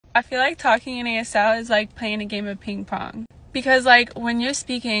I feel like talking in ASL is like playing a game of ping pong. Because like when you're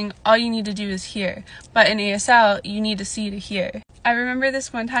speaking, all you need to do is hear. But in ASL, you need to see to hear. I remember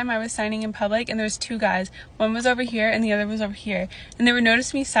this one time I was signing in public and there was two guys. One was over here and the other was over here. And they would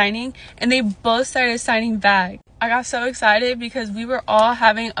notice me signing and they both started signing back. I got so excited because we were all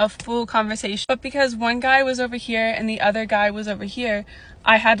having a full conversation. But because one guy was over here and the other guy was over here,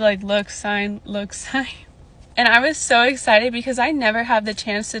 I had to like look, sign, look, sign. And I was so excited because I never had the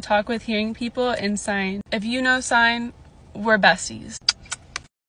chance to talk with hearing people and sign. If you know sign, we're besties.